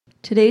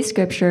Today's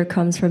scripture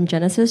comes from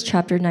Genesis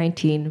chapter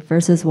 19,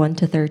 verses 1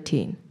 to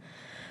 13.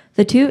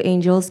 The two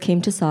angels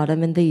came to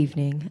Sodom in the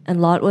evening, and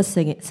Lot was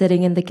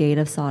sitting in the gate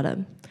of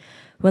Sodom.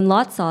 When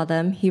Lot saw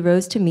them, he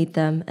rose to meet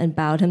them and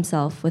bowed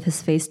himself with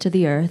his face to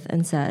the earth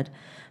and said,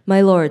 "My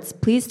lords,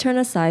 please turn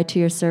aside to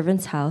your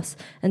servant's house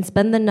and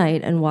spend the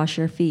night and wash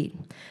your feet.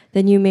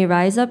 Then you may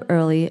rise up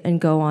early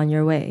and go on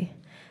your way."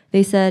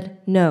 They said,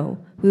 "No,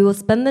 we will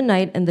spend the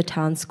night in the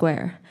town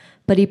square."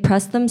 But he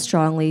pressed them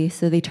strongly,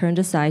 so they turned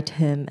aside to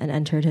him and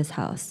entered his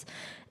house.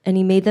 And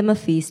he made them a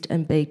feast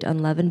and baked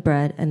unleavened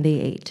bread, and they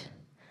ate.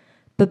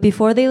 But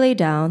before they lay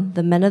down,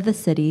 the men of the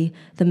city,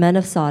 the men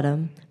of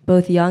Sodom,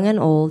 both young and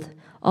old,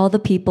 all the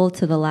people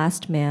to the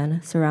last man,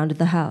 surrounded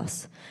the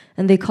house.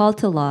 And they called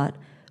to Lot,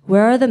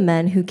 "Where are the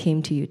men who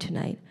came to you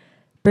tonight?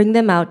 Bring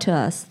them out to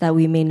us, that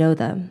we may know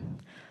them."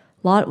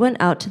 Lot went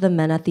out to the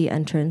men at the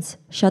entrance,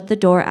 shut the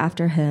door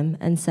after him,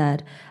 and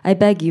said, "I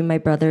beg you, my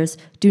brothers,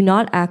 do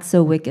not act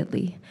so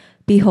wickedly.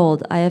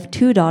 Behold, I have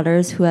 2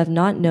 daughters who have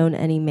not known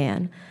any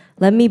man.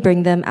 Let me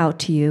bring them out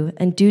to you,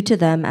 and do to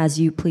them as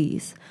you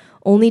please.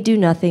 Only do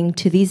nothing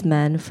to these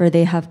men, for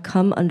they have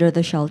come under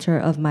the shelter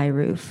of my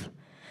roof."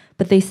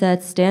 But they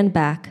said, "Stand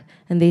back."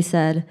 And they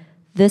said,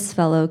 "This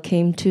fellow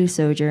came to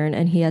sojourn,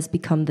 and he has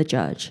become the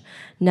judge.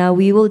 Now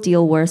we will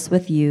deal worse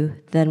with you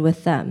than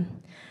with them."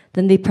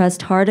 Then they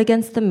pressed hard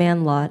against the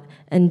man Lot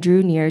and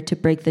drew near to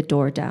break the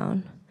door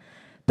down.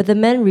 But the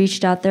men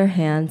reached out their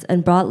hands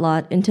and brought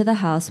Lot into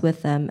the house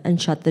with them and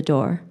shut the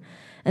door.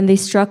 And they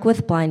struck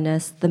with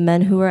blindness the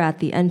men who were at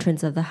the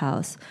entrance of the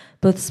house,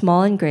 both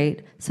small and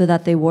great, so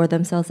that they wore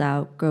themselves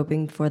out,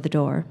 groping for the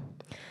door.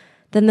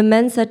 Then the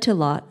men said to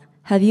Lot,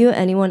 "Have you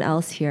anyone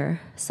else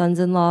here,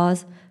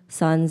 sons-in-laws,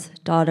 sons,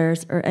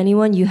 daughters, or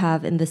anyone you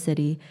have in the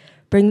city?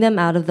 Bring them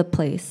out of the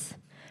place.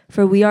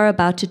 For we are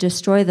about to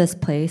destroy this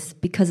place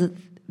because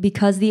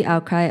the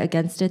outcry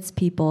against its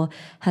people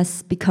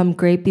has become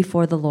great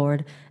before the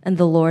Lord, and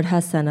the Lord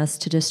has sent us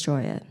to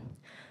destroy it."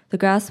 The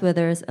grass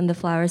withers and the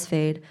flowers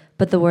fade,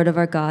 but the word of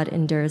our God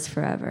endures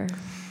forever.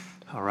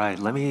 All right,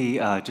 let me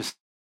just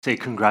say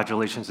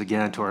congratulations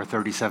again to our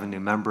 37 new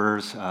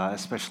members,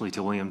 especially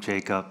to William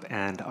Jacob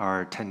and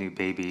our 10 new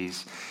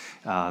babies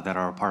that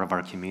are a part of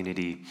our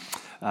community.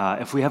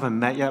 If we haven't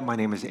met yet, my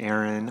name is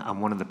Aaron.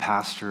 I'm one of the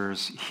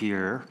pastors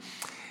here.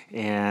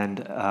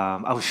 And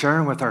I was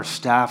sharing with our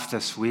staff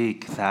this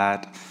week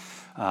that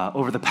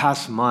over the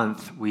past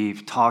month,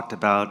 we've talked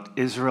about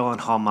Israel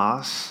and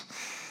Hamas.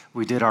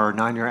 We did our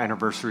 9-year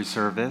anniversary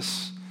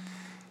service.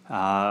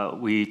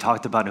 We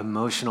talked about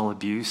emotional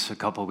abuse a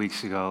couple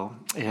weeks ago.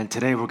 And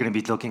today we're going to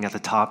be looking at the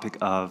topic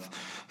of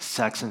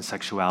sex and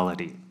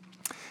sexuality.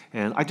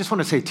 And I just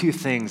want to say 2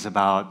 things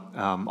about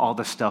all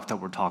the stuff that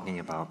we're talking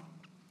about.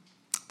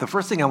 The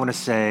first thing I want to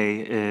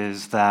say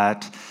is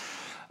that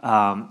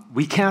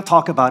we can't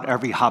talk about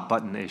every hot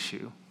button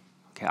issue.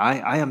 Okay,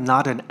 I am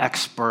not an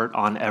expert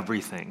on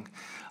everything.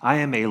 I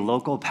am a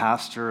local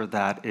pastor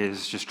that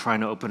is just trying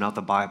to open up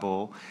the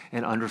Bible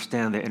and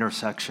understand the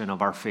intersection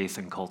of our faith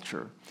and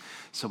culture.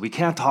 So we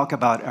can't talk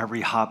about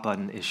every hot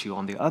button issue.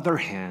 On the other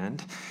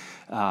hand,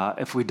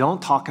 if we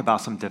don't talk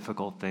about some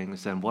difficult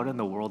things, then what in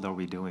the world are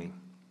we doing?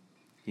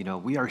 You know,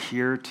 we are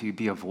here to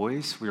be a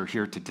voice. We are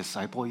here to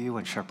disciple you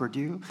and shepherd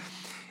you.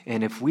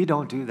 And if we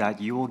don't do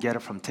that, you will get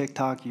it from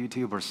TikTok,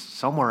 YouTube, or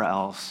somewhere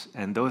else,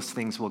 and those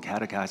things will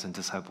catechize and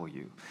disciple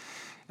you.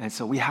 And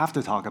so we have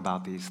to talk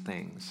about these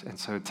things. And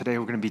so today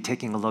we're going to be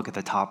taking a look at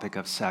the topic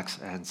of sex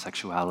and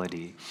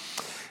sexuality.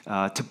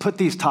 To put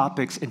these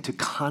topics into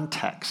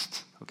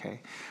context,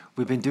 okay,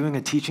 we've been doing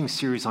a teaching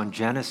series on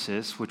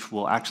Genesis, which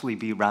will actually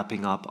be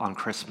wrapping up on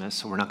Christmas,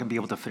 so we're not going to be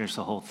able to finish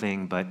the whole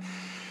thing, but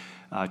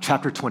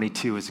chapter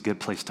 22 is a good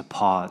place to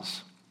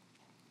pause.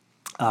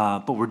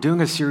 But we're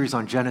doing a series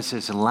on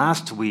Genesis, and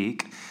last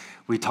week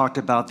we talked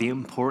about the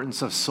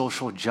importance of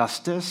social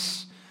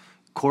justice,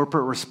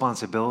 corporate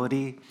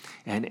responsibility,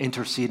 and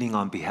interceding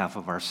on behalf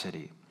of our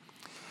city.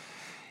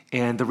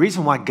 And the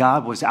reason why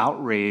God was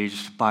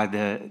outraged by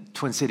the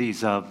twin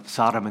cities of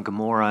Sodom and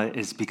Gomorrah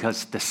is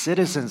because the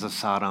citizens of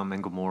Sodom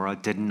and Gomorrah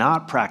did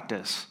not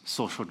practice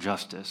social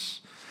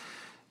justice.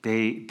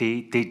 They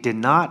did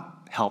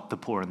not help the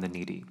poor and the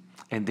needy,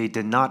 and they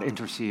did not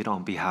intercede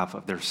on behalf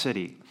of their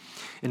city.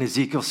 In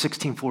Ezekiel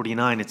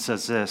 16:49, it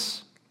says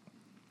this,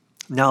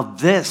 "Now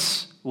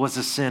this was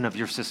the sin of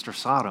your sister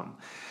Sodom.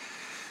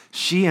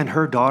 She and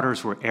her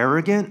daughters were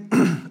arrogant,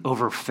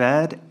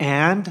 overfed,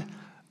 and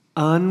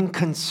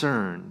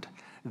unconcerned.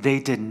 They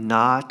did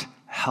not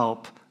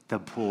help the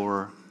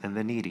poor and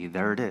the needy."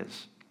 There it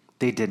is.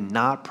 They did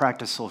not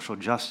practice social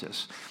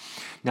justice.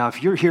 Now,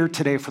 if you're here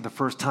today for the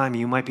first time,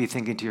 you might be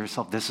thinking to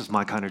yourself, this is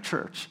my kind of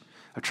church.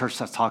 A church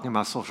that's talking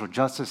about social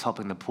justice,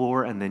 helping the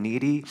poor and the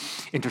needy,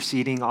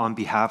 interceding on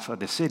behalf of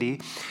the city.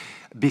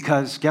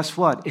 Because guess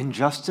what?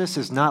 Injustice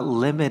is not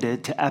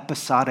limited to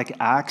episodic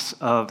acts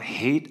of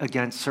hate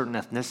against certain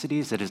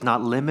ethnicities. It is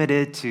not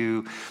limited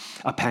to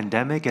a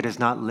pandemic. It is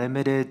not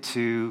limited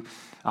to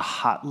a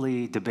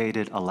hotly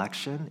debated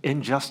election.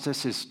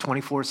 Injustice is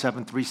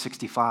 24/7,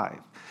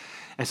 365.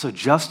 And so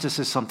justice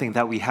is something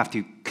that we have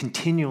to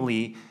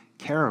continually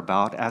care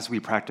about as we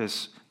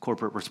practice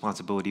corporate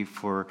responsibility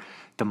for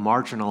the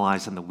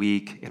marginalized and the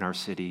weak in our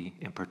city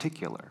in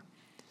particular.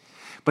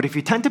 But if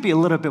you tend to be a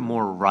little bit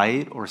more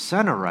right or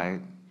center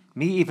right,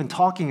 me even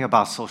talking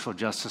about social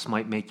justice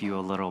might make you a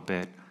little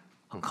bit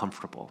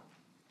uncomfortable.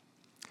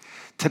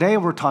 Today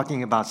we're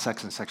talking about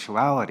sex and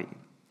sexuality.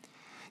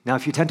 Now,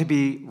 if you tend to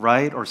be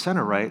right or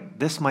center right,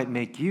 this might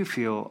make you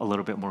feel a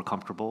little bit more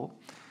comfortable.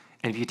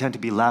 And if you tend to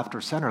be left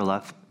or center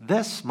left,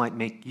 this might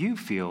make you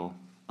feel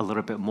a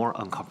little bit more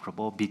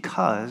uncomfortable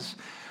because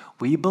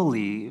we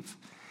believe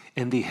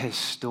in the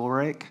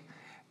historic,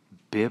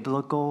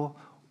 biblical,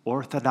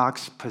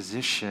 orthodox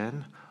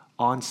position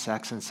on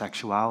sex and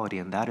sexuality,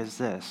 and that is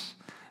this,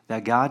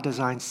 that God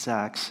designed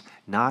sex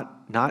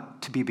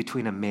not to be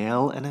between a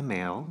male and a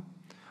male,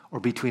 or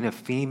between a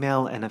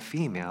female and a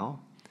female,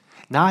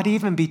 not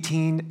even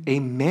between a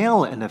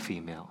male and a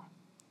female,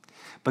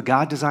 but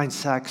God designed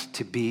sex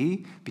to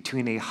be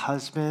between a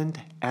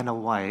husband and a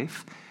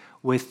wife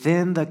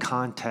within the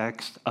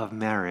context of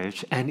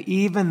marriage, and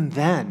even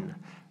then,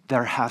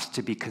 there has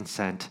to be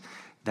consent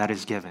that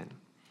is given.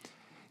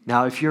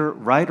 Now, if you're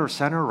right or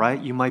center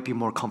right, you might be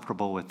more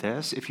comfortable with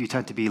this. If you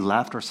tend to be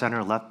left or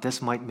center left,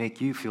 this might make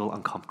you feel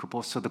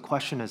uncomfortable. So the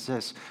question is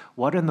this,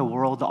 what in the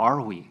world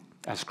are we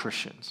as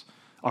Christians?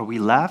 Are we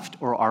left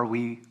or are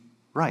we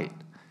right?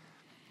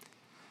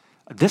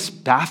 This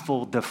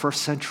baffled the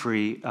first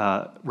century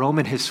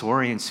Roman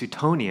historian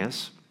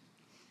Suetonius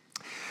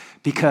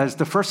because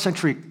the first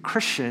century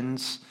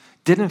Christians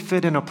didn't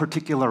fit in a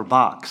particular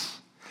box.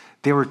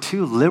 They were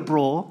too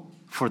liberal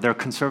for their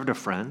conservative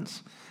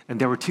friends, and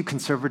they were too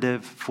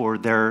conservative for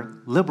their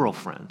liberal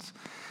friends.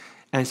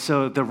 And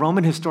so the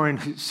Roman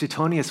historian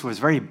Suetonius was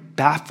very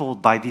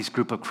baffled by these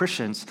group of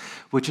Christians,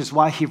 which is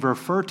why he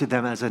referred to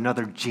them as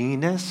another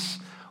genus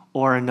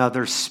or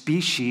another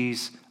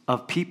species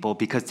of people,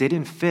 because they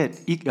didn't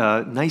fit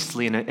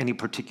nicely in any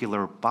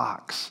particular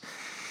box.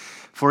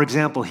 For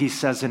example, he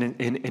says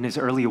in his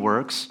early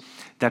works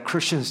that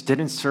Christians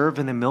didn't serve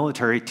in the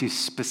military to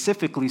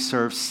specifically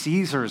serve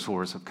Caesar's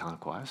wars of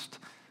conquest.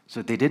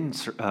 So they didn't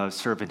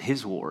serve in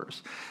his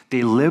wars.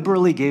 They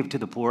liberally gave to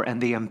the poor and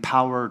they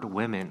empowered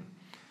women.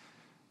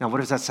 Now, what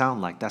does that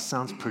sound like? That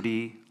sounds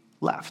pretty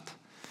left.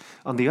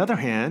 On the other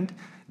hand,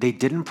 they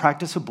didn't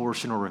practice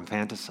abortion or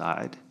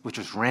infanticide, which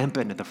was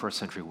rampant in the first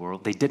century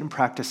world. They didn't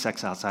practice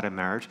sex outside of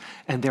marriage,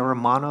 and they were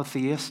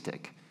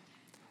monotheistic.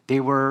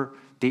 They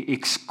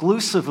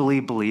exclusively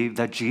believed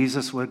that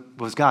Jesus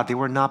was God. They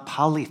were not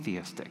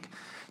polytheistic.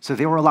 So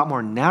they were a lot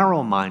more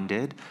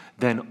narrow-minded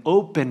than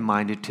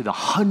open-minded to the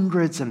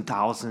hundreds and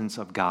thousands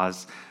of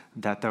gods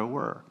that there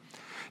were.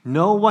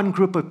 No one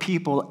group of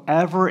people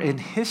ever in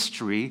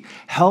history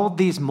held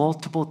these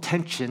multiple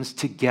tensions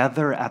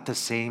together at the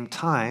same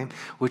time,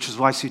 which is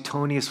why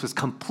Suetonius was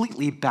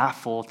completely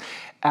baffled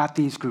at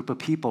these group of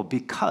people,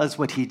 because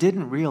what he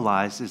didn't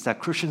realize is that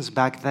Christians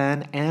back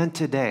then and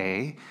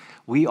today,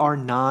 we are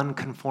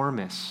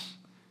nonconformists.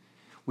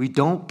 We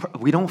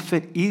don't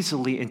fit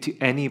easily into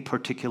any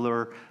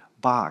particular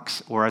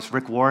box, or as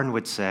Rick Warren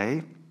would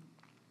say,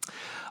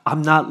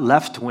 I'm not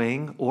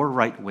left-wing or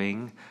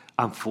right-wing,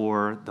 I'm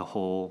for the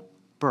whole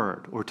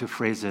bird. Or to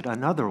phrase it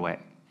another way,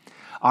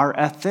 our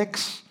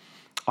ethics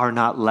are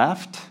not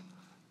left,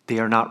 they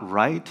are not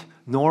right,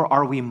 nor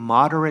are we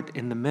moderate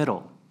in the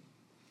middle.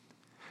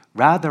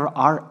 Rather,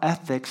 our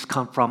ethics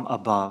come from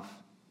above,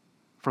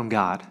 from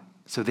God.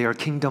 So they are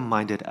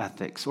kingdom-minded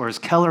ethics. Or as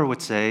Keller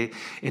would say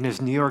in his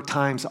New York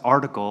Times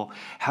article,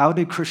 how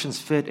do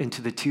Christians fit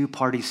into the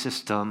two-party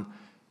system?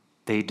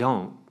 They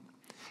don't.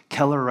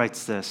 Keller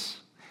writes this,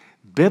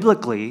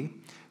 biblically,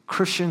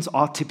 Christians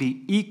ought to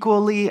be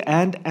equally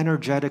and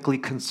energetically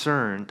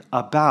concerned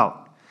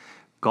about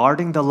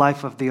guarding the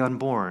life of the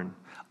unborn,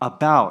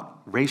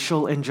 about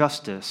racial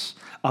injustice,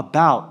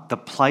 about the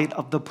plight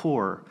of the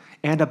poor,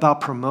 and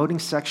about promoting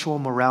sexual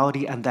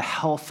morality and the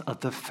health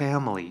of the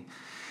family.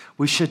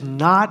 We should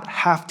not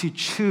have to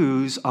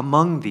choose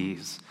among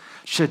these,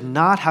 should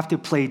not have to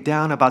play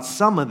down about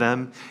some of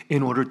them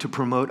in order to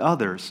promote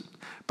others.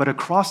 But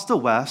across the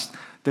West,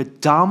 the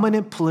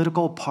dominant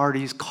political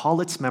parties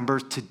call its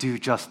members to do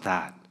just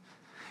that.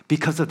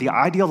 Because of the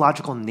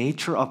ideological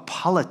nature of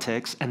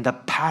politics and the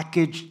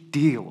package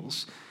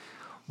deals,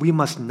 we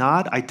must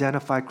not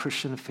identify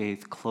Christian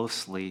faith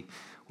closely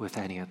with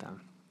any of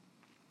them.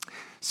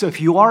 So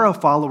if you are a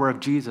follower of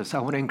Jesus, I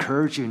want to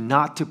encourage you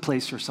not to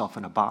place yourself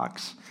in a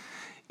box.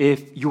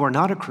 If you are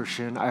not a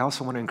Christian, I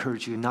also want to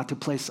encourage you not to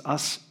place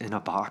us in a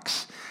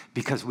box,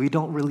 because we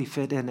don't really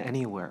fit in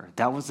anywhere.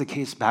 That was the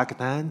case back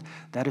then.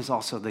 That is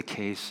also the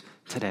case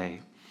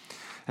today.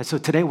 And so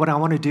today what I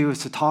want to do is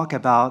to talk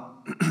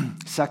about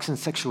sex and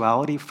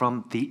sexuality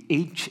from the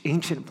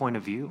ancient point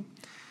of view,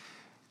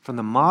 from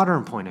the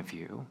modern point of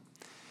view,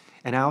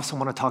 and I also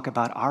want to talk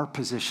about our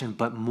position,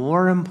 but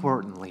more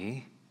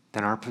importantly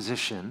than our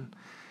position,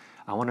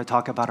 I want to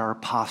talk about our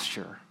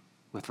posture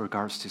with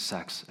regards to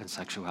sex and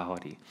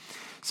sexuality.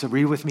 So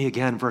read with me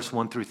again verse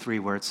 1 through 3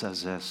 where it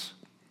says this.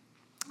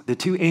 The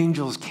two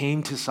angels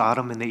came to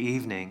Sodom in the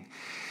evening,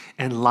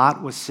 and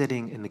Lot was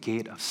sitting in the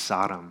gate of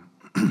Sodom.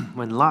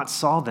 When Lot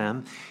saw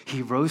them,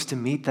 he rose to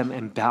meet them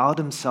and bowed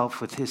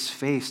himself with his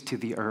face to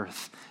the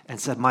earth and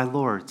said, "My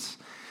lords,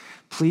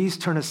 please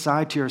turn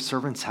aside to your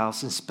servant's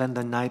house and spend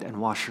the night and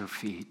wash your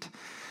feet.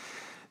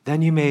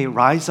 Then you may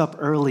rise up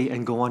early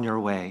and go on your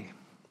way."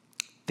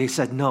 They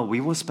said, "No,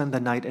 we will spend the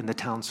night in the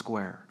town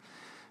square."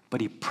 But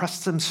he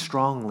pressed them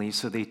strongly,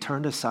 so they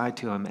turned aside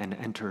to him and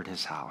entered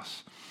his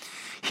house.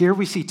 Here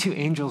we see two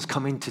angels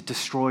coming to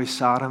destroy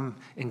Sodom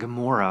and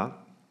Gomorrah.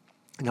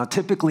 Now,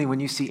 typically when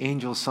you see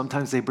angels,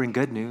 sometimes they bring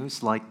good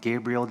news, like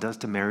Gabriel does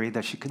to Mary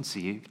that she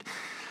conceived.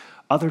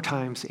 Other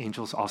times,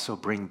 angels also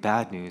bring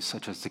bad news,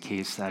 such as the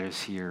case that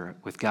is here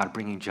with God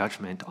bringing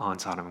judgment on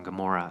Sodom and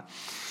Gomorrah.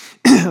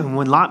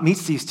 When Lot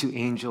meets these two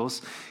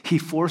angels, he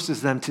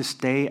forces them to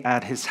stay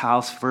at his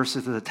house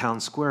versus the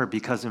town square,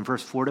 because in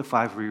verse 4 to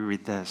 5 we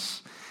read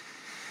this.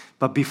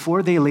 "But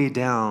before they lay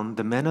down,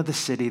 the men of the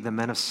city, the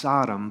men of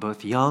Sodom,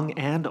 both young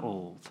and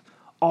old,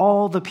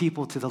 all the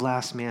people to the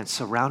last man,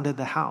 surrounded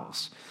the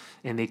house.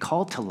 And they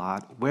called to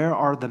Lot, 'Where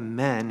are the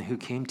men who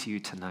came to you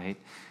tonight?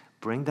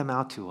 Bring them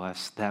out to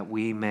us that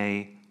we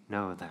may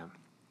know them.'"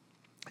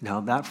 Now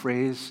that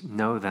phrase,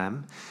 "know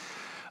them,"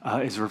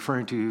 is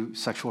referring to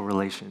sexual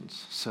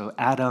relations. So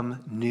Adam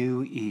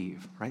knew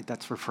Eve, right?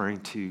 That's referring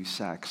to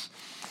sex.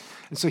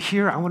 And so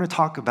here I want to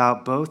talk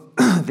about both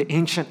the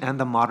ancient and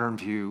the modern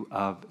view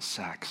of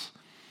sex.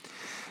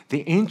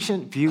 The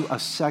ancient view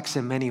of sex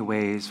in many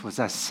ways was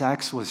that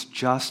sex was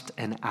just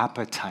an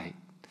appetite.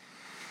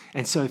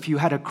 And so if you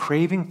had a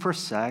craving for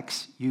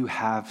sex, you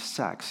have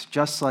sex.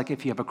 Just like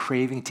if you have a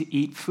craving to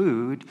eat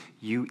food,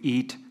 you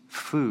eat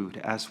food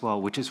as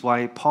well, which is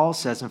why Paul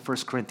says in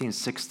 1 Corinthians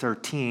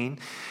 6:13,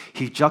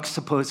 he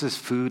juxtaposes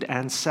food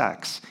and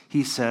sex.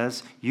 He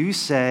says, "You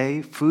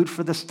say food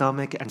for the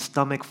stomach and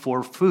stomach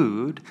for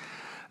food.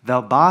 The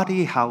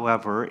body,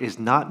 however, is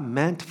not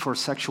meant for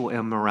sexual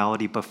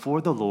immorality, but for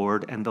the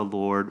Lord, and the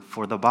Lord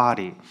for the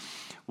body."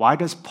 Why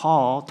does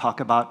Paul talk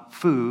about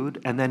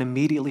food and then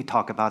immediately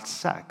talk about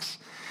sex?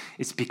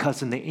 It's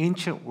because in the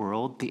ancient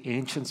world, the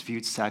ancients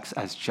viewed sex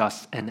as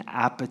just an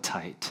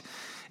appetite.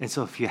 And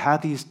so if you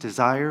had these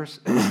desires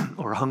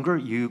or hunger,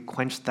 you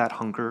quenched that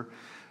hunger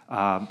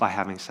by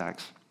having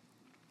sex.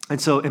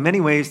 And so in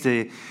many ways,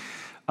 the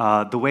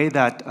way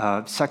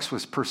that sex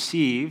was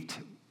perceived,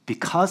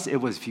 because it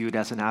was viewed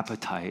as an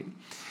appetite,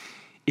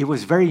 it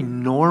was very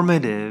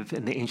normative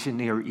in the ancient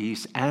Near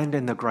East and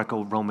in the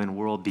Greco-Roman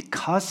world.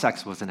 Because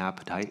sex was an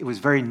appetite, it was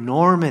very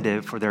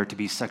normative for there to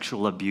be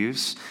sexual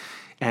abuse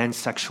and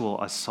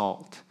sexual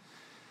assault.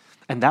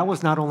 And that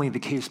was not only the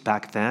case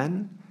back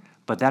then,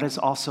 but that is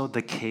also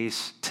the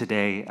case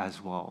today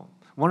as well.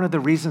 One of the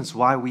reasons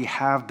why we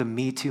have the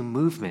Me Too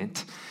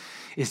movement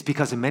is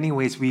because in many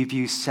ways we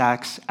view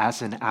sex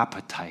as an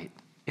appetite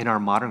in our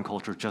modern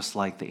culture, just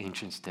like the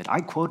ancients did. I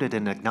quoted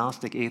an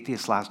agnostic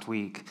atheist last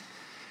week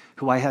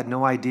who I had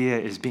no idea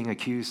is being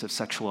accused of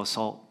sexual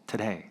assault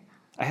today.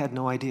 I had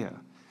no idea.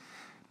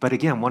 But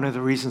again, one of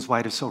the reasons why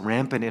it is so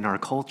rampant in our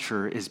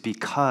culture is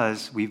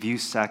because we view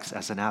sex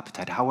as an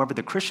appetite. However,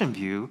 the Christian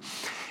view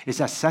is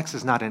that sex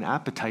is not an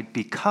appetite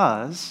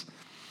because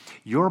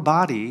your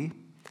body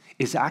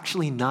is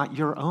actually not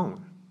your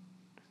own.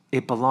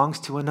 It belongs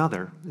to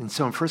another. And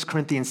so in 1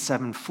 Corinthians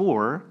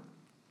 7:4,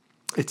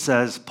 it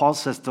says, Paul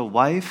says, "The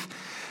wife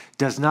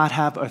does not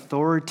have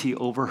authority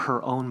over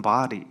her own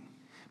body,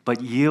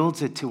 but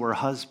yields it to her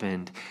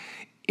husband.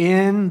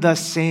 In the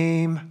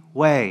same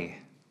way,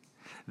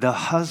 the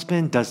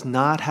husband does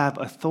not have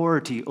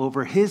authority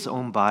over his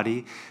own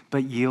body,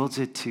 but yields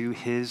it to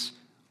his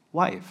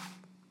wife."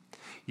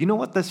 You know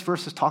what this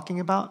verse is talking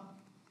about?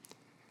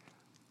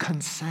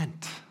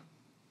 Consent.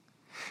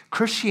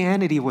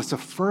 Christianity was the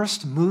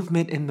first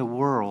movement in the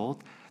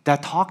world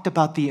that talked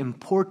about the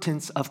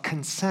importance of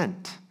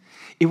consent.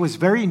 It was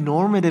very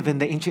normative in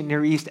the ancient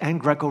Near East and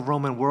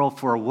Greco-Roman world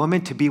for a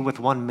woman to be with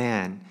one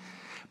man,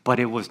 but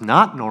it was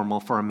not normal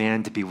for a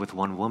man to be with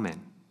one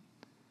woman.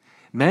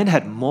 Men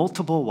had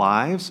multiple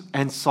wives,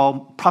 and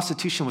so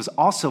prostitution was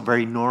also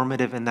very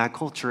normative in that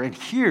culture. And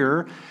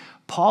here,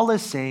 Paul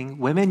is saying,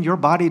 women, your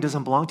body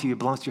doesn't belong to you, it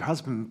belongs to your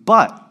husband.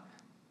 But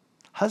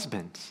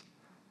husbands,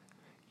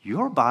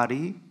 your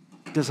body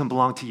doesn't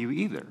belong to you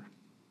either.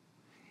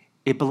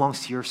 It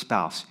belongs to your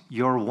spouse,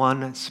 your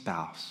one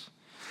spouse.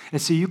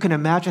 And so you can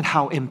imagine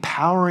how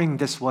empowering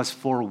this was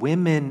for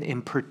women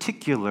in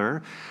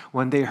particular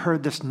when they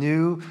heard this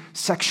new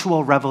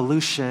sexual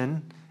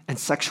revolution and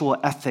sexual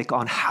ethic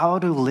on how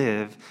to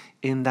live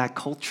in that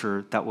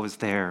culture that was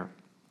there.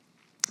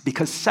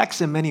 Because sex,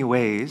 in many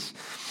ways,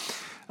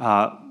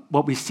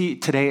 what we see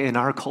today in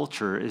our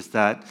culture is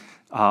that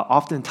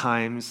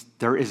oftentimes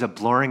there is a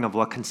blurring of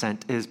what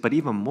consent is, but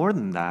even more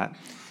than that,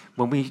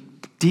 when we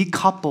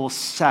decouple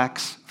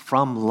sex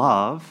from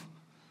love,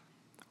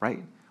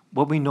 right,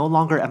 what we no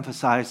longer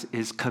emphasize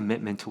is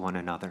commitment to one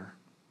another,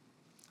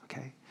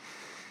 okay?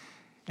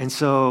 And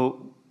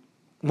so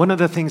one of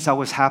the things that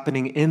was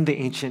happening in the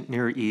ancient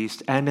Near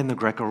East and in the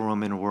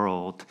Greco-Roman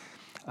world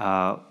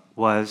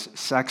was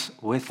sex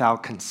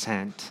without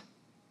consent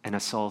and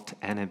assault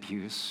and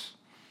abuse.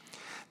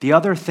 The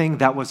other thing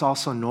that was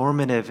also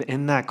normative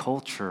in that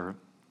culture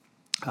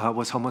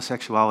was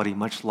homosexuality,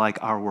 much like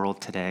our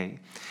world today.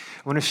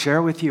 I want to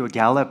share with you a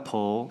Gallup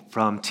poll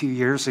from 2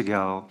 years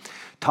ago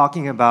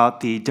talking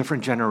about the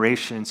different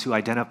generations who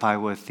identify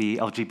with the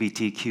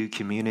LGBTQ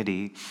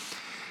community.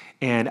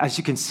 And as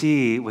you can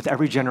see, with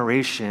every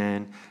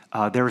generation,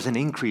 there is an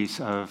increase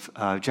of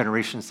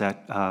generations that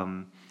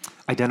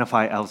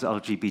identify as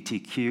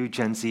LGBTQ.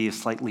 Gen Z is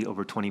slightly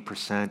over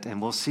 20%,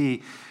 and we'll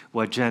see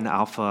what Gen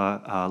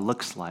Alpha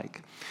looks like.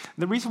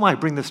 And the reason why I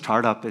bring this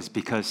chart up is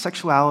because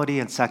sexuality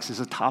and sex is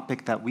a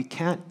topic that we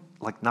can't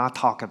not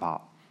talk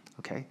about,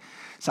 okay?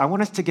 So I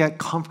want us to get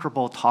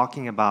comfortable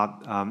talking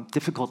about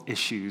difficult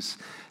issues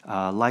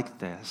like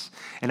this.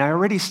 And I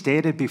already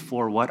stated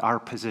before what our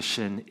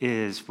position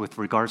is with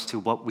regards to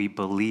what we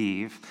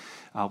believe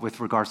with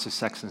regards to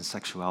sex and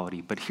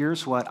sexuality. But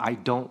here's what I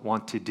don't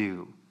want to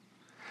do.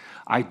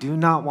 I do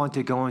not want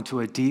to go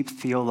into a deep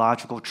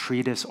theological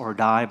treatise or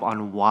dive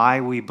on why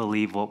we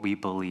believe what we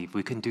believe.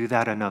 We can do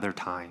that another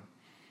time.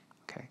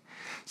 Okay?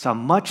 So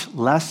I'm much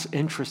less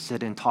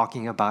interested in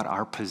talking about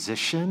our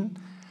position.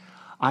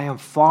 I am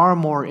far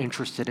more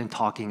interested in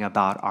talking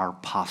about our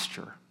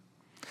posture.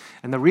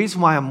 And the reason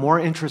why I'm more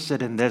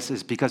interested in this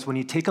is because when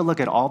you take a look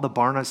at all the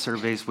Barna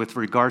surveys with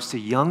regards to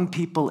young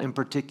people in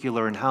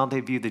particular and how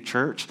they view the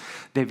church,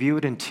 they view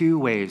it in two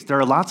ways. There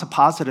are lots of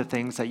positive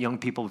things that young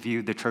people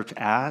view the church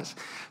as,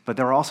 but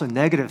there are also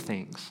negative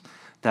things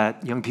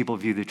that young people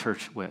view the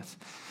church with.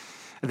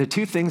 And the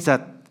two things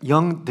that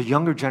the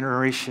younger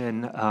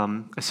generation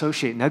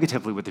associate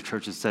negatively with the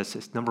church is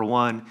this. Number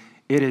one,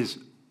 it is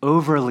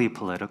overly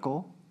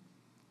political,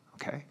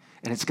 okay?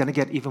 And it's going to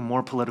get even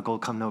more political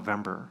come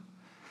November.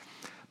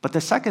 But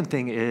the second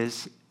thing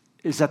is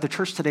that the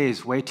church today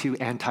is way too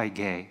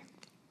anti-gay,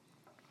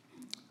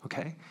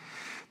 okay?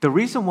 The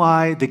reason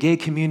why the gay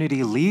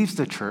community leaves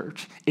the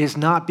church is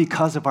not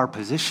because of our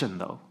position,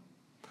 though.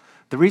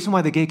 The reason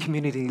why the gay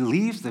community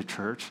leaves the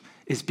church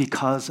is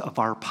because of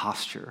our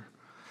posture.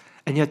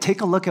 And yet take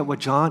a look at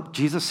what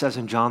Jesus says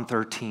in John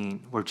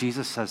 13, where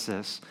Jesus says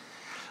this,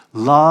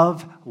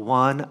 "Love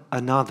one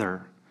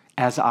another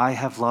as I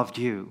have loved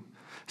you,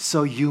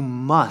 so you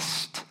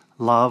must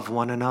love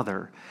one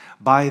another.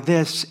 By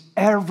this,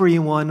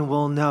 everyone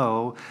will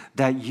know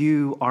that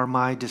you are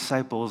my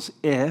disciples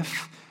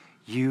if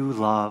you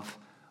love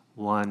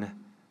one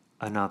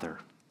another."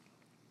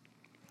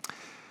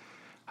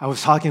 I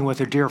was talking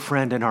with a dear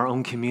friend in our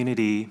own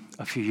community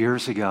a few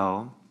years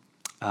ago,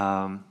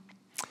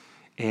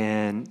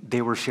 and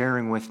they were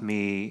sharing with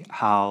me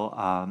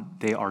how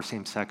they are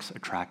same-sex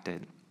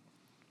attracted.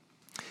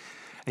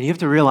 And you have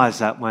to realize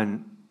that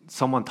when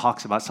someone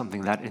talks about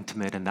something that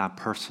intimate and that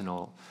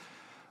personal,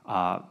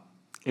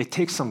 it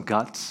takes some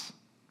guts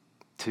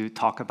to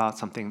talk about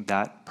something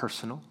that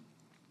personal.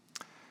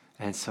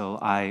 And so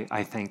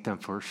I thank them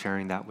for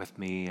sharing that with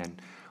me.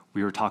 And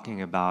we were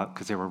talking about,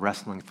 because they were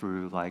wrestling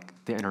through like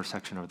the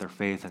intersection of their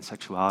faith and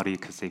sexuality,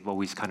 because they've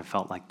always kind of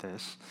felt like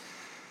this.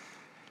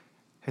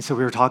 And so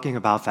we were talking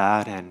about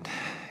that, and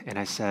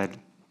I said,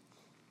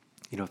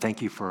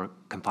 thank you for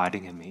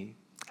confiding in me.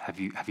 Have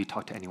you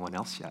talked to anyone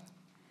else yet?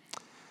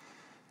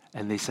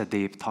 And they said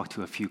they've talked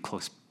to a few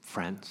close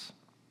friends.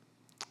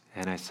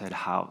 And I said,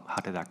 how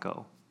did that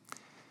go?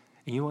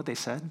 And you know what they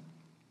said?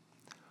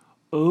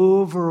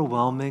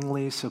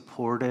 Overwhelmingly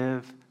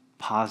supportive,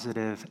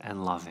 positive,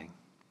 and loving.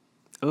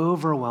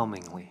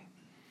 Overwhelmingly.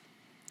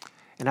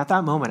 And at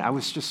that moment, I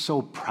was just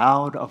so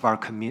proud of our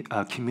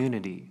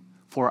community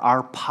for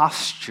our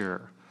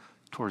posture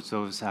towards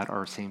those that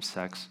are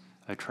same-sex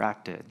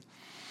attracted.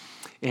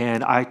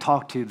 And I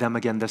talked to them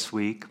again this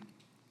week,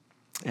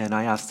 and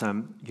I asked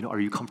them, are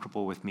you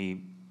comfortable with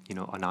me,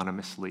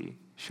 anonymously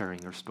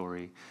sharing your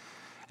story?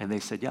 And they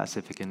said, yes,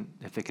 if it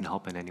can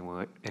help in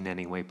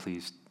any way,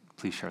 please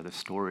share this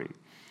story.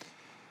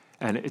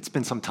 And it's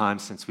been some time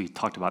since we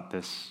talked about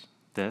this,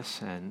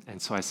 and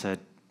so I said,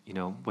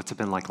 what's it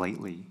been like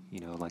lately?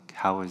 Like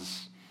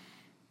how's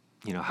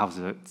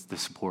the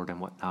support and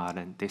whatnot?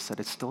 And they said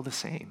it's still the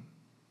same.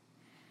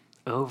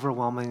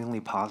 Overwhelmingly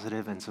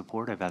positive and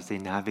supportive as they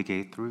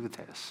navigate through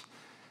this.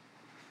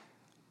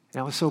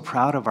 And I was so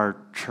proud of our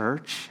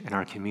church and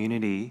our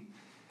community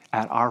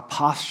at our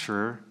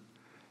posture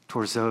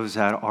towards those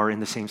that are in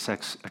the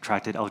same-sex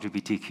attracted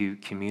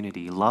LGBTQ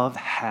community. Love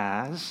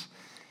has,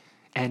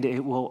 and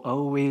it will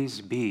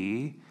always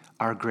be,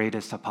 our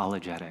greatest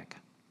apologetic.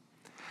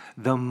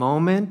 The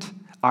moment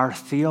our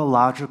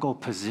theological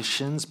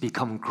positions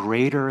become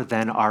greater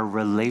than our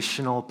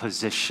relational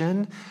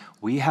position,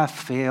 we have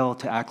failed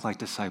to act like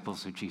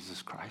disciples of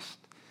Jesus Christ.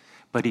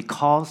 But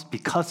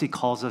because he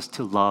calls us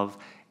to love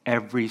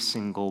every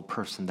single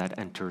person that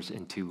enters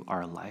into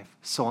our life.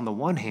 So on the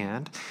one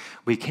hand,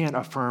 we can't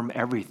affirm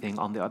everything.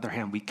 On the other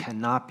hand, we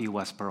cannot be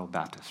Westboro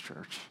Baptist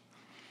Church.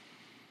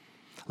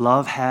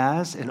 Love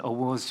has and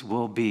always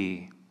will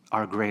be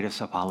our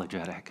greatest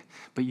apologetic.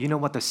 But you know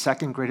what the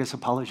second greatest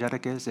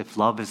apologetic is, if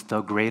love is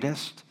the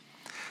greatest?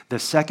 The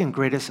second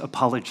greatest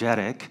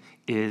apologetic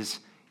is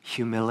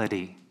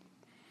humility.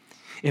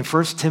 In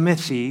 1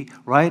 Timothy,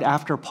 right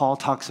after Paul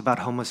talks about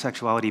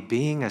homosexuality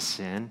being a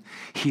sin,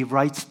 he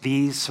writes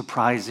these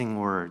surprising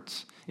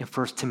words in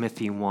 1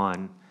 Timothy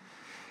 1.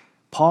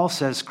 Paul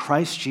says,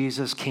 Christ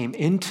Jesus came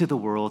into the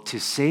world to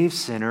save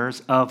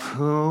sinners, of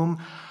whom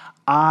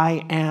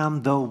I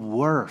am the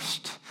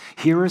worst.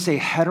 Here is a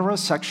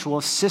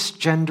heterosexual,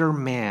 cisgender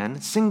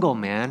man, single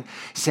man,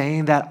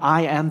 saying that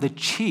I am the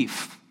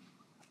chief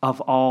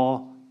of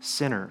all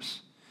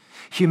sinners.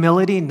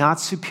 Humility, not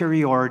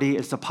superiority,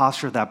 is the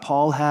posture that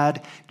Paul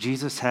had,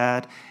 Jesus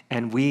had,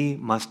 and we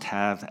must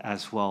have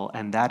as well.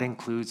 And that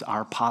includes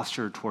our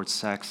posture towards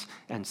sex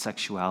and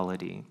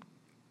sexuality.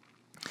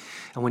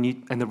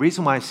 And the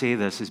reason why I say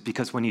this is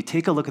because when you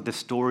take a look at the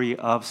story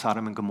of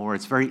Sodom and Gomorrah,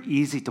 it's very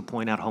easy to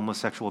point out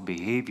homosexual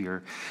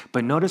behavior.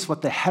 But notice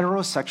what the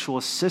heterosexual,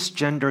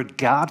 cisgender,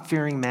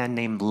 God-fearing man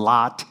named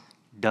Lot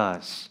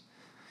does.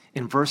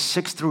 In verse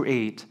 6 through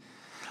 8,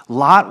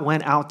 Lot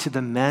went out to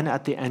the men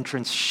at the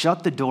entrance,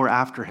 shut the door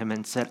after him,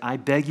 and said, I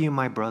beg you,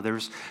 my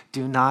brothers,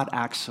 do not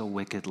act so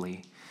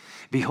wickedly.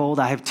 Behold,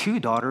 I have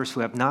 2 daughters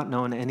who have not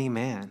known any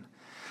man.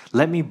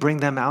 Let me bring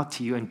them out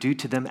to you and do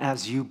to them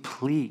as you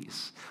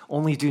please.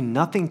 Only do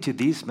nothing to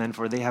these men,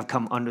 for they have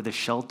come under the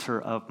shelter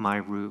of my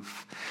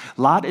roof.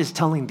 Lot is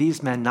telling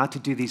these men not to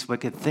do these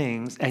wicked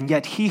things, and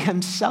yet he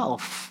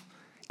himself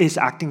is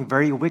acting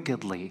very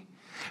wickedly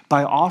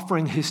by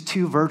offering his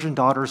 2 virgin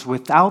daughters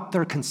without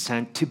their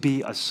consent to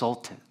be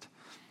assaulted.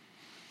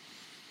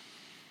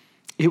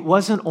 It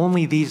wasn't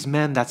only these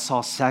men that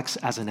saw sex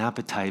as an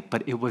appetite,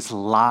 but it was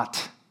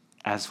Lot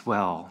as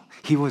well.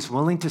 He was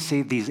willing to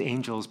save these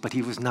angels, but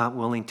he was not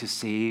willing to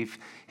save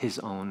his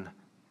own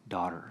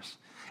daughters.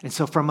 And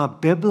so from a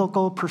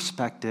biblical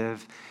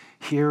perspective,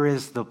 here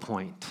is the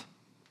point.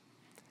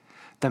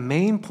 The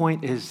main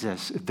point is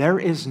this: there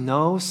is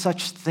no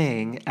such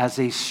thing as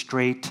a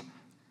straight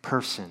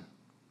person.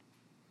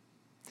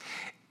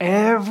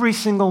 Every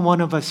single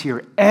one of us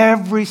here,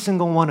 every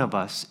single one of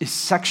us is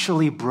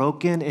sexually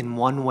broken in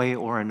one way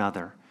or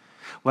another.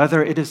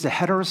 Whether it is the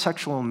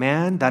heterosexual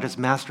man that is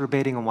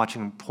masturbating and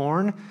watching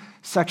porn,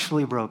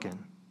 sexually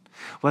broken.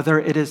 Whether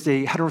it is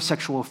the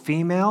heterosexual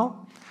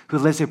female who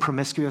lives a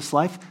promiscuous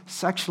life,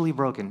 sexually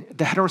broken.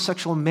 The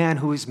heterosexual man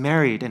who is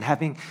married and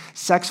having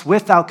sex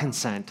without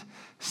consent,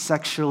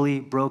 sexually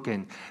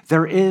broken.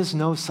 There is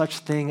no such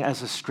thing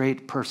as a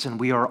straight person.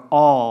 We are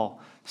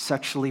all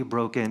sexually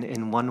broken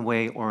in one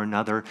way or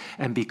another.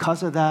 And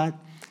because of that,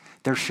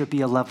 there should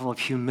be a level of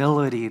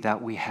humility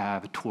that we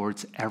have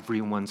towards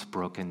everyone's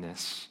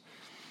brokenness.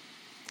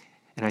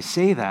 And I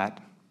say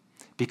that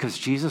because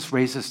Jesus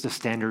raises the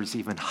standards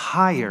even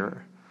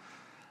higher.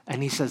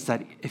 And he says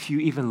that if you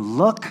even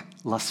look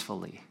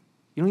lustfully,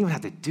 you don't even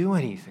have to do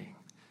anything.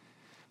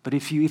 But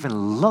if you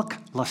even look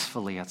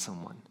lustfully at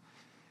someone,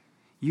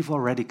 you've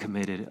already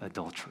committed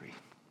adultery.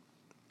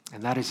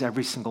 And that is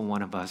every single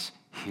one of us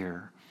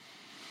here.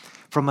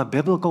 From a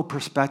biblical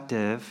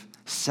perspective,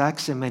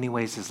 sex in many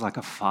ways is like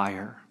a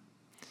fire.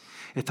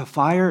 If the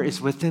fire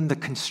is within the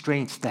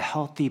constraints, the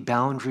healthy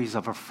boundaries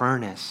of a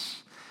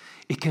furnace,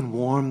 it can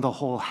warm the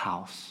whole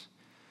house.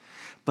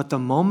 But the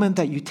moment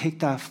that you take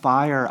that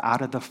fire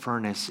out of the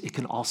furnace, it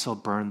can also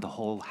burn the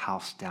whole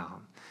house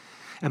down.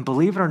 And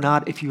believe it or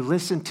not, if you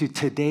listen to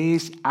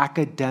today's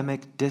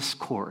academic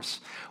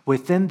discourse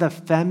within the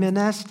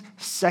feminist,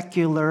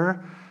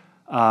 secular,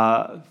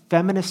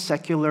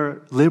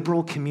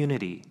 liberal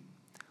community,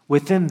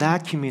 within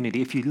that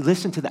community, if you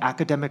listen to the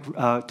academic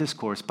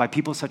discourse by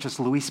people such as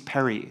Louise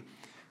Perry,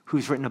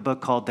 who's written a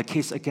book called The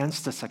Case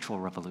Against the Sexual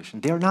Revolution,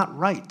 they are not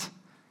right.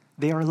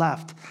 They are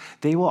left.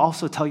 They will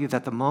also tell you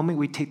that the moment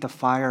we take the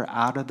fire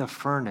out of the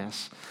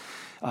furnace,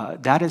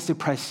 that is the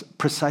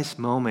precise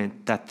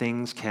moment that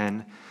things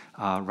can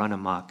run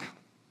amok.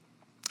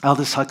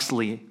 Aldous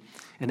Huxley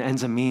in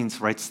Ends and Means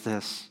writes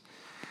this: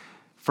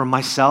 For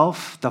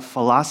myself, the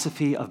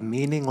philosophy of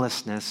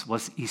meaninglessness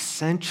was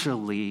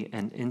essentially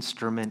an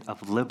instrument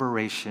of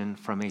liberation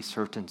from a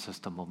certain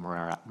system of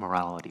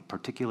morality,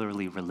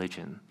 particularly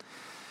religion.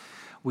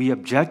 We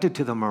objected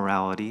to the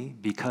morality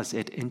because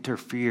it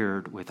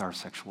interfered with our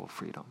sexual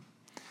freedom.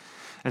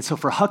 And so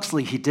for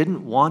Huxley, he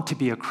didn't want to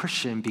be a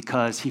Christian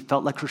because he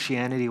felt like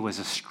Christianity was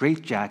a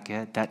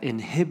straitjacket that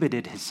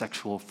inhibited his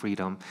sexual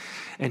freedom.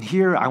 And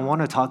here I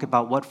want to talk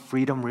about what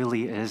freedom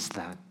really is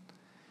then.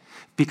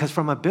 Because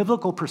from a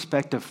biblical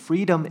perspective,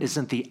 freedom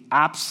isn't the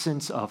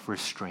absence of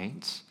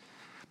restraints,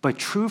 but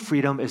true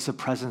freedom is the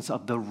presence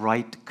of the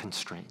right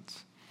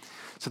constraints.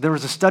 So there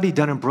was a study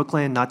done in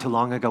Brooklyn not too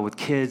long ago with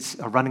kids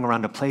running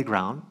around a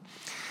playground.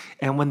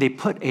 And when they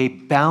put a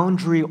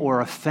boundary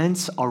or a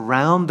fence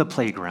around the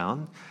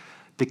playground,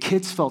 the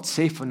kids felt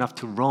safe enough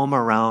to roam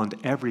around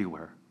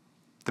everywhere.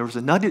 There was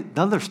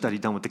another study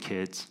done with the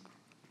kids.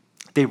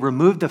 They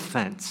removed the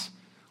fence,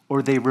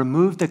 or they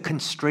removed the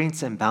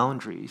constraints and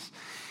boundaries.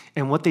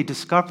 And what they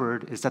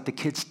discovered is that the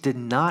kids did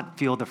not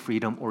feel the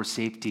freedom or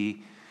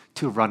safety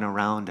to run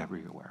around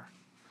everywhere.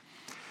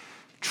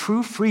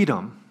 True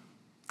freedom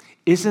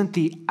isn't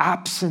the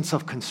absence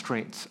of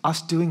constraints,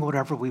 us doing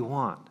whatever we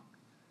want.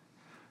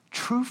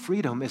 True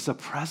freedom is the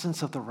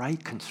presence of the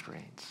right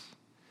constraints.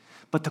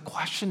 But the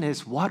question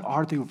is, what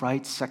are the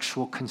right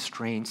sexual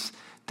constraints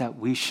that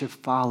we should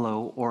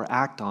follow or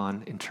act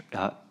on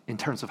in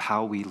terms of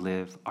how we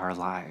live our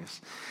lives?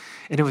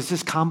 And it was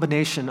this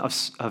combination of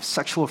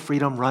sexual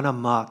freedom run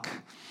amok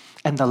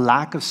and the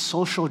lack of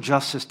social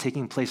justice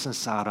taking place in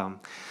Sodom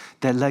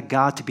that led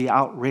God to be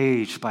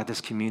outraged by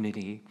this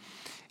community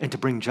and to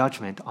bring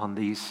judgment on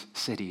these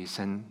cities.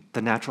 And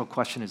the natural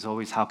question is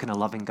always, how can a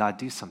loving God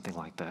do something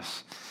like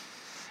this?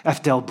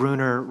 F. Dale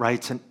Bruner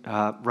writes,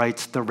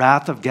 the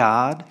wrath of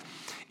God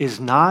is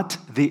not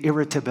the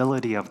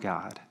irritability of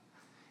God.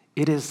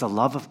 It is the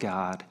love of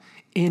God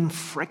in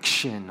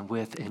friction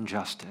with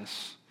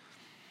injustice.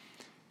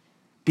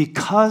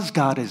 Because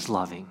God is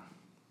loving,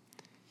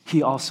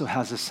 he also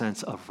has a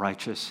sense of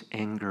righteous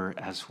anger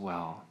as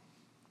well.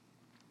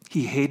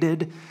 He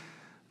hated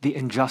the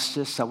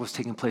injustice that was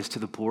taking place to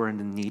the poor and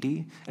the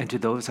needy and to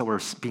those that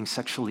were being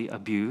sexually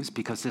abused,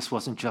 because this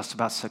wasn't just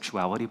about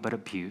sexuality, but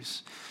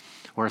abuse.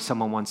 Or as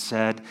someone once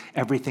said,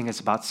 everything is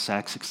about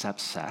sex except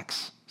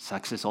sex.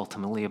 Sex is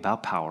ultimately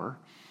about power.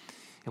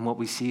 And what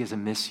we see is a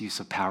misuse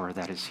of power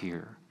that is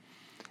here.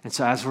 And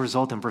so as a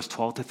result, in verse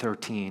 12 to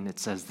 13, it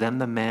says, Then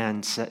the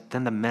men said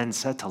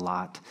to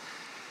Lot,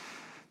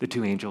 the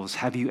two angels,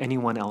 have you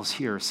anyone else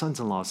here,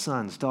 sons-in-law,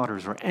 sons,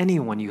 daughters, or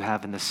anyone you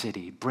have in the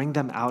city? Bring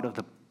them out of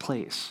the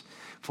place,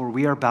 for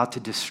we are about to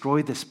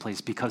destroy this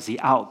place, because the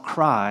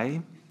outcry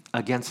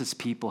against its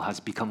people has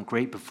become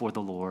great before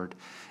the Lord,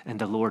 and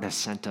the Lord has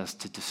sent us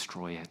to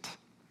destroy it.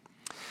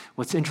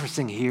 What's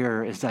interesting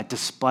here is that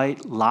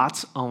despite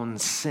Lot's own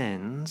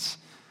sins,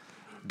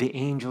 the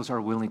angels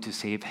are willing to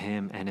save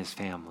him and his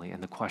family.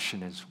 And the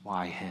question is,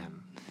 why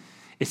him?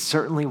 It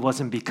certainly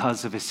wasn't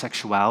because of his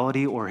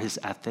sexuality or his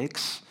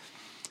ethics.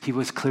 He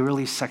was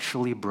clearly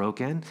sexually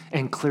broken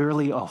and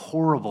clearly a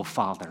horrible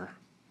father.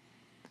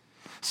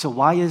 So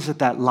why is it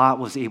that Lot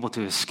was able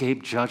to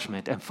escape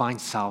judgment and find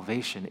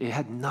salvation? It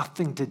had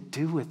nothing to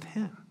do with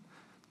him.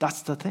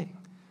 That's the thing.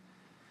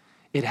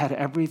 It had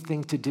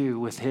everything to do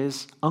with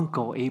his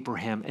uncle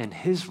Abraham and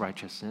his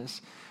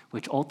righteousness,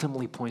 which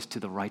ultimately points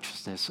to the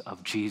righteousness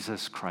of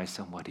Jesus Christ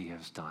and what he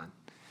has done.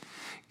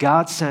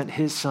 God sent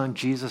his son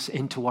Jesus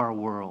into our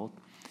world.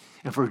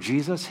 And for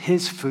Jesus,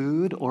 his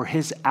food or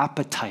his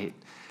appetite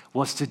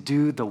was to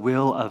do the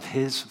will of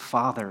his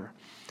Father.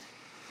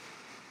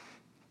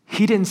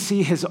 He didn't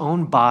see his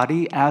own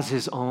body as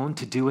his own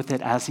to do with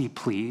it as he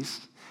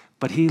pleased,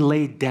 but he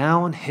laid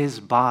down his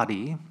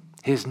body,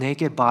 his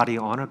naked body,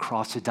 on a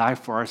cross to die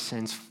for our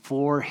sins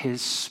for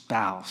his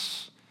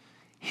spouse,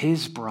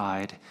 his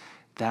bride,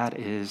 that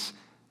is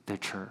the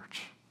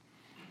church.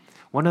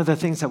 One of the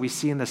things that we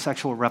see in the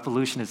sexual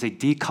revolution is a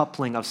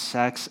decoupling of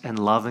sex and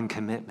love and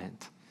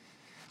commitment.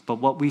 But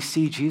what we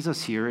see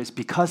Jesus here is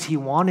because he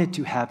wanted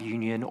to have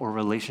union or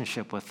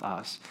relationship with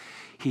us,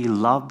 he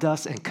loved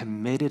us and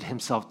committed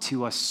himself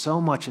to us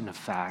so much in the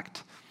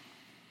fact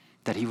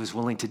that he was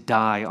willing to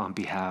die on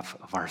behalf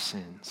of our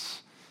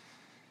sins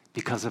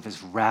because of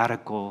his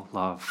radical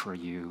love for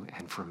you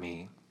and for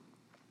me.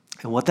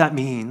 And what that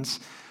means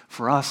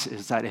for us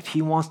is that if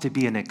he wants to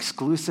be an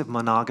exclusive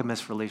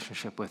monogamous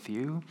relationship with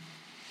you,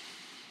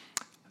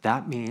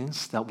 that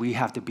means that we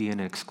have to be in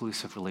an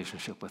exclusive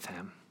relationship with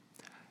him.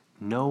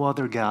 No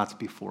other gods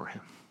before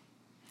him.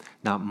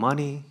 Not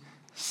money,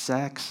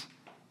 sex,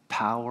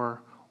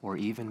 power, or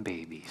even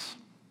babies.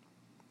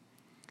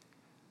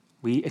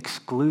 We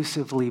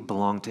exclusively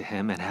belong to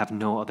him and have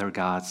no other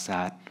gods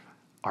that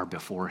are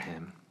before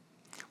him.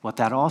 What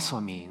that also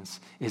means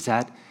is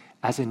that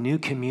as a new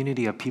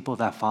community of people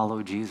that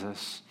follow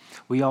Jesus,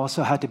 we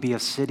also have to be a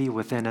city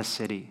within a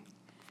city.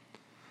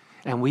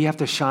 And we have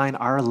to shine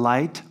our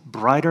light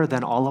brighter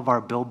than all of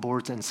our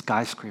billboards and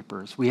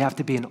skyscrapers. We have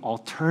to be an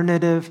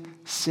alternative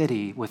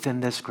city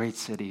within this great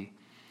city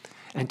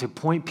and to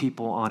point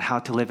people on how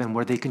to live and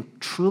where they can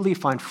truly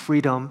find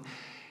freedom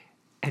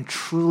and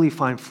truly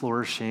find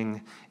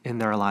flourishing in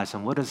their lives.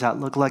 And what does that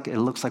look like? It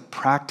looks like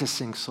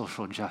practicing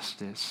social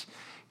justice,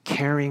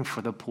 caring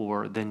for the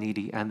poor, the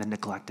needy, and the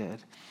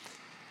neglected,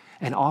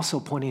 and also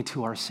pointing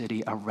to our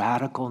city a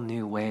radical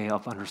new way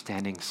of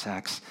understanding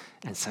sex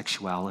and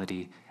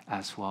sexuality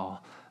as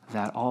well,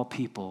 that all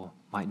people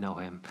might know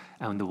him.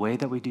 And the way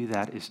that we do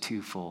that is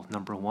twofold.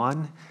 Number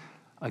one,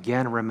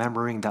 again,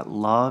 remembering that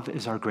love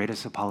is our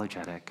greatest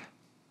apologetic.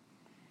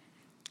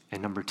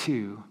 And number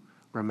two,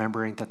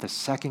 remembering that the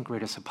second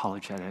greatest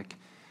apologetic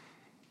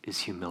is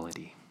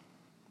humility.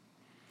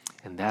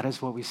 And that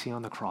is what we see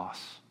on the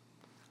cross.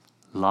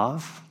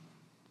 Love,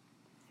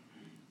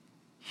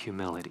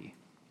 humility.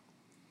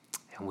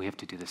 And we have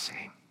to do the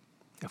same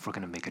if we're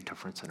going to make a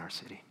difference in our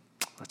city.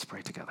 Let's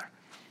pray together.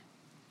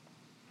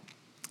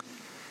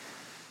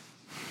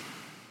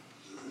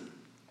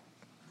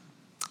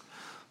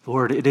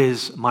 Lord, it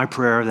is my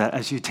prayer that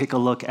as you take a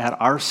look at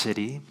our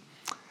city,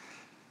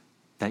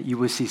 that you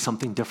would see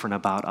something different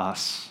about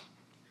us,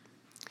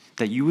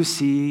 that you would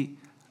see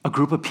a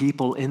group of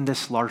people in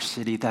this large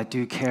city that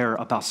do care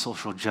about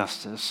social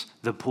justice,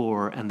 the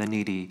poor and the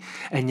needy,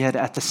 and yet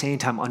at the same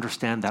time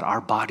understand that our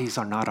bodies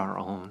are not our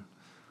own.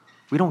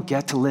 We don't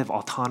get to live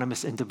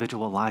autonomous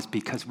individual lives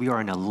because we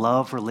are in a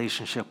love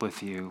relationship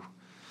with you.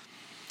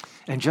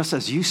 And just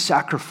as you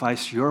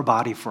sacrifice your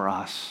body for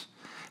us,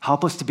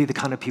 help us to be the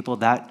kind of people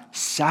that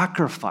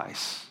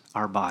sacrifice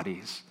our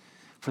bodies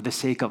for the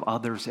sake of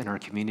others in our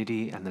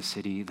community and the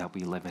city that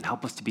we live in.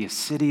 Help us to be a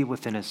city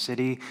within a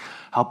city.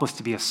 Help us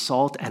to be a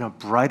salt and a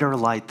brighter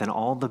light than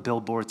all the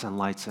billboards and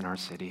lights in our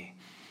city,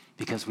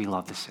 because we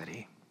love the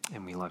city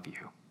and we love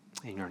you.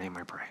 In your name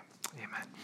I pray. Amen.